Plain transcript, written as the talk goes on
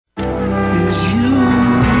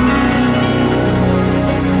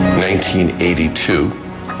1982,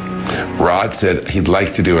 Rod said he'd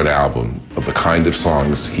like to do an album of the kind of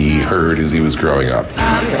songs he heard as he was growing up.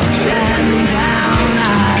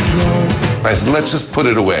 I said, let's just put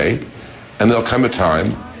it away, and there'll come a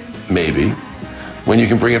time, maybe, when you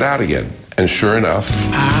can bring it out again. And sure enough,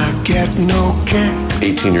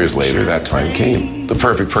 18 years later, that time came. The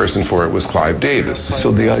perfect person for it was Clive Davis.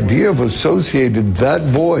 So the idea of associating that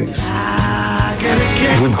voice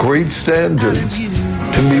with great standards,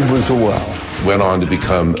 to me, was a wow. Went on to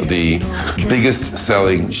become the biggest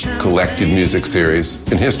selling collected music series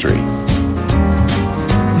in history.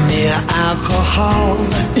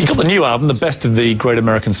 You got the new album, The Best of the Great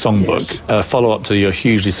American Songbook, Yes. follow-up to your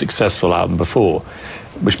hugely successful album before,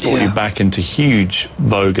 which brought you back into huge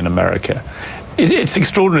vogue in America. It's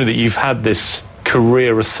extraordinary that you've had this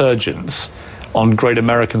career resurgence on great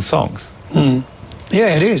American songs.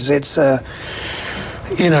 Yeah, it is. It's,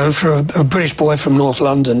 you know, for a British boy from North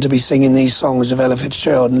London to be singing these songs of Ella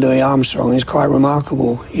Fitzgerald and Louis Armstrong is quite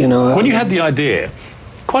remarkable, you know. When you had the idea,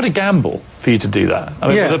 quite a gamble for you to do that. I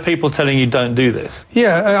mean, were there people telling you don't do this?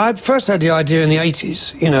 Yeah, I first had the idea in the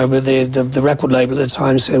 80s, you know, but the record label at the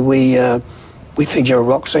time said, we think you're a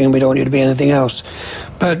rock singer and we don't want you to be anything else.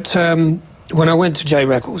 But when I went to J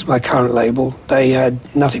Records, my current label, they had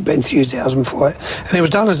nothing but enthusiasm for it. And it was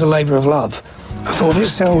done as a labour of love. I thought,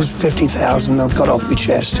 this sells 50,000, I've got off my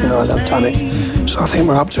chest, you know, and I've done it. So I think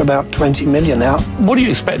we're up to about 20 million now. What are you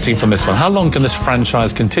expecting from this one? How long can this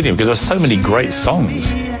franchise continue? Because there's so many great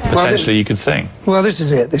songs potentially you could sing. Well, this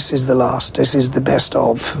is it. This is the last. This is the best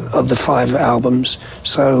of the 5 albums.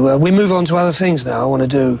 So we move on to other things now. I want to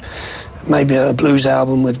do maybe a blues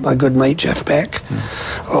album with my good mate Jeff Beck,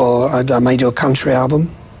 or I may do a country album.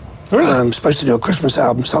 Really? I'm supposed to do a Christmas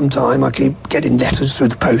album sometime. I keep getting letters through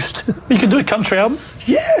the post. You can do a country album?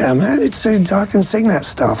 Yeah, man, I can sing that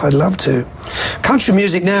stuff. I'd love to. Country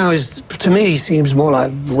music now to me, seems more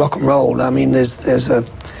like rock and roll. I mean, there's a,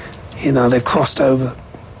 you know, they've crossed over.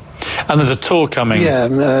 And there's a tour coming.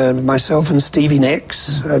 Yeah, myself and Stevie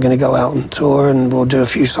Nicks are going to go out on tour, and we'll do a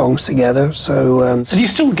few songs together. So, do you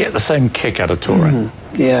still get the same kick out of touring?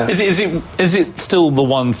 Yeah. Is it still the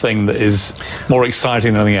one thing that is more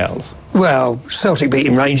exciting than anything else? Well, Celtic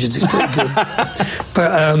beating Rangers is pretty good.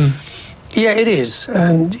 But yeah, it is,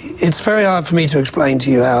 and it's very hard for me to explain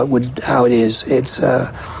to you how it is. It's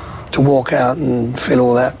to walk out and feel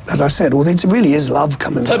all that. As I said, well, it really is love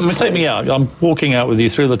coming back. Take me out. I'm walking out with you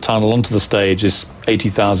through the tunnel onto the stage. Is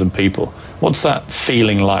 80,000 people. What's that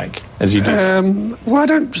feeling like as you do? Well, I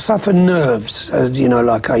don't suffer nerves, you know,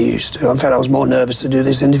 like I used to. In fact, I was more nervous to do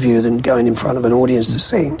this interview than going in front of an audience to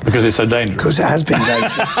sing. Because it's so dangerous. Because it has been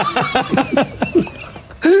dangerous.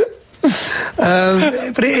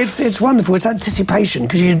 But it's wonderful. It's anticipation,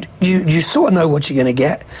 because you sort of know what you're going to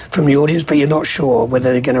get from the audience, but you're not sure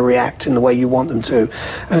whether they're going to react in the way you want them to.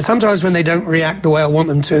 And sometimes when they don't react the way I want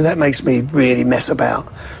them to, that makes me really mess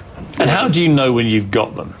about. And how do you know when you've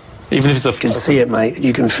got them? Even if it's You can see it, mate.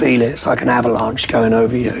 You can feel it. It's like an avalanche going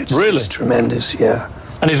over you. Really? It's tremendous, yeah.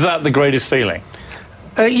 And is that the greatest feeling?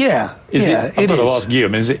 Yeah. I've got to ask you, I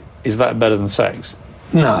mean, is that better than sex?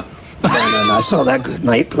 No. No, it's not that good,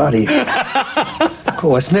 mate. Bloody. Of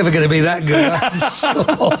course, it's never going to be that good.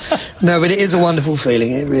 No, but it is a wonderful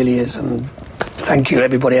feeling. It really is. And thank you,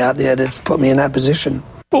 everybody out there that's put me in that position.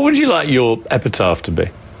 What would you like your epitaph to be?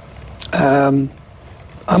 I'm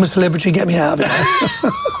a celebrity, get me out of it.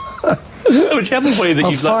 Would you have a way that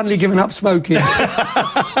I've finally given up smoking.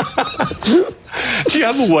 Do you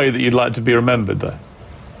have a way that you'd like to be remembered, though?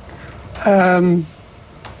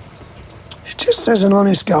 Just as an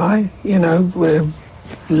honest guy, you know,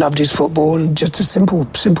 loved his football and just a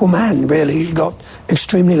simple man, really. Got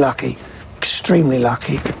extremely lucky.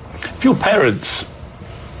 If your parents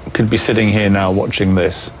could be sitting here now watching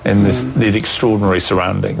this in these extraordinary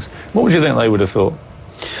surroundings, what would you think they would have thought?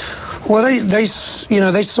 Well, they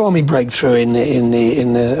saw me break through in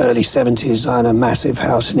the early 70s. I had a massive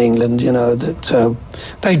house in England, you know, that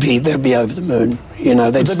they'd be over the moon. You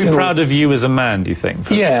know, they'd be proud of you as a man, do you think?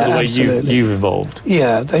 For the way absolutely. you've evolved.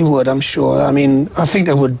 Yeah, they would, I'm sure. I mean, I think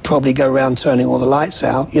they would probably go around turning all the lights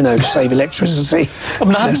out, you know, to save electricity. I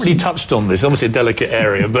mean, I haven't really touched on this. Obviously a delicate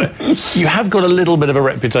area, but you have got a little bit of a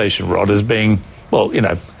reputation, Rod, as being, well, you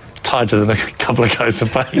know, tighter than a couple of coats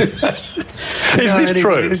of paint. Is this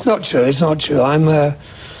true? It's not true. It's not true. I'm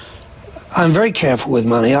very careful with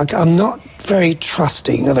money. I'm not very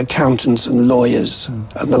trusting of accountants and lawyers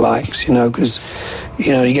and the likes, you know, because,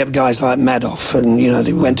 you know, you get guys like Madoff and, you know,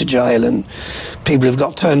 they went to jail and people have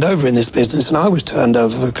got turned over in this business, and I was turned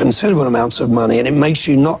over for considerable amounts of money, and it makes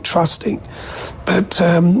you not trusting. But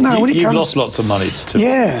no, when it you've comes, lost lots of money.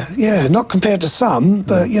 Yeah, not compared to some,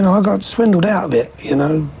 but I got swindled out of it.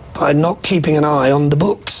 By not keeping an eye on the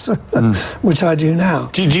books, which I do now.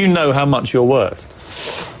 Do you know how much you're worth?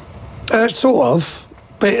 Sort of,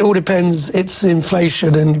 but it all depends. It's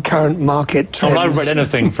inflation and current market trends. I've read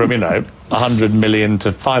anything from 100 million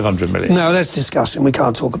to 500 million. No, that's disgusting. We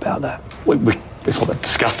can't talk about that. It's not that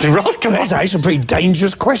disgusting, Rod. Come on. That's actually a pretty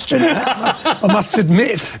dangerous question. I must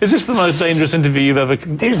admit. Is this the most dangerous interview you've ever?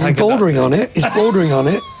 It's bordering on it. It's bordering on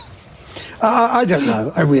it. I don't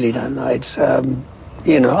know. I really don't know. It's I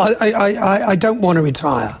don't want to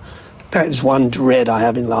retire. That is one dread I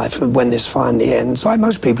have in life, of when this finally ends, like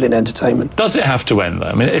most people in entertainment. Does it have to end, though?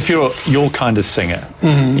 I mean, if you're your kind of singer,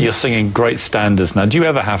 you're singing great standards now, do you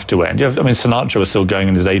ever have to end? Sinatra was still going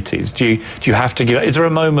in his 80s. Do you have to give... Is there a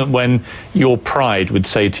moment when your pride would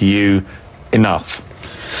say to you, enough?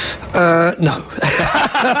 No.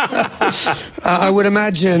 I would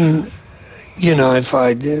imagine... if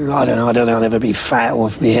I don't know, I don't think I'll ever be fat, or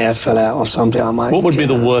if my hair fell out or something, I might... What would be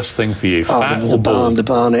the worst thing for you, fat or bald? The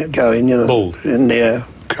barnet going, Bald? In there.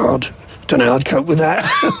 God, don't know how I'd cope with that.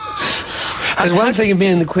 There's one thing me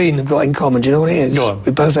and the Queen have got in common, do you know what it is? Go on.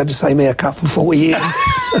 We both had the same haircut for 40 years.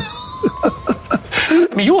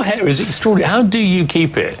 Your hair is extraordinary. How do you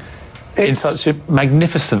keep it in such a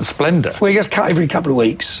magnificent splendour? Well, it gets cut every couple of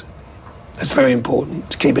weeks. It's very important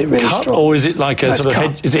to keep it really strong. Or is it like a sort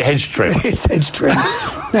of is it hedge trim? It's hedge trim.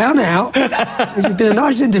 Now, this has been a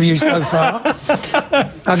nice interview so far.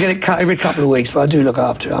 I get it cut every couple of weeks, but I do look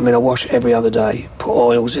after it. I wash it every other day, put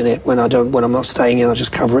oils in it. When I'm not staying in, I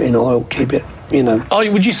just cover it in oil, keep it,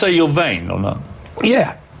 Oh, would you say you're vain or not?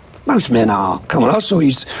 Yeah, most men are. Come on, I saw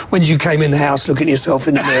you when you came in the house looking at yourself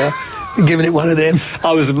in the mirror. Giving it one of them.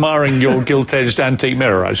 I was admiring your gilt-edged antique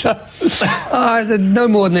mirror, actually. No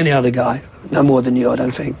more than any other guy. No more than you, I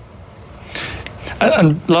don't think.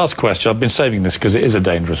 And last question. I've been saving this because it is a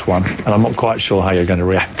dangerous one, and I'm not quite sure how you're going to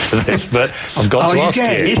react to this, but I've got to ask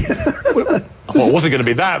you. Well, it wasn't going to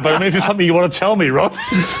be that, but if it's something you want to tell me, Rob.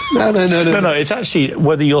 No. No, it's actually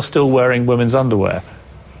whether you're still wearing women's underwear.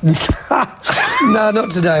 No, not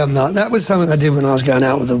today, I'm not. That was something I did when I was going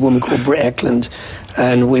out with a woman called Britt Eklund,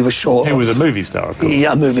 and we were short. Who was a movie star, of course.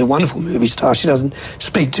 Yeah, a wonderful movie star. She doesn't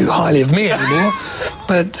speak too highly of me anymore,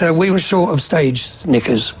 but we were short of stage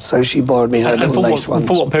knickers, so she borrowed me her little lace ones.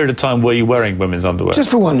 For what period of time were you wearing women's underwear? Just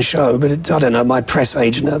for one show, but I don't know, my press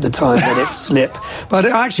agent at the time let it slip. But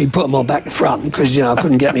I actually put them on back to front, because, I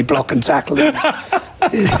couldn't get me block and tackle in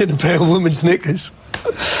a pair of women's knickers.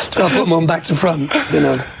 So I put them on back to front,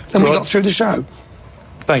 and we got through the show.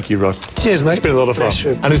 Thank you, Rod. Cheers, mate. It's been a lot of fun.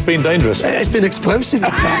 And it's been dangerous. It's been explosive,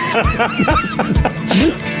 in fact.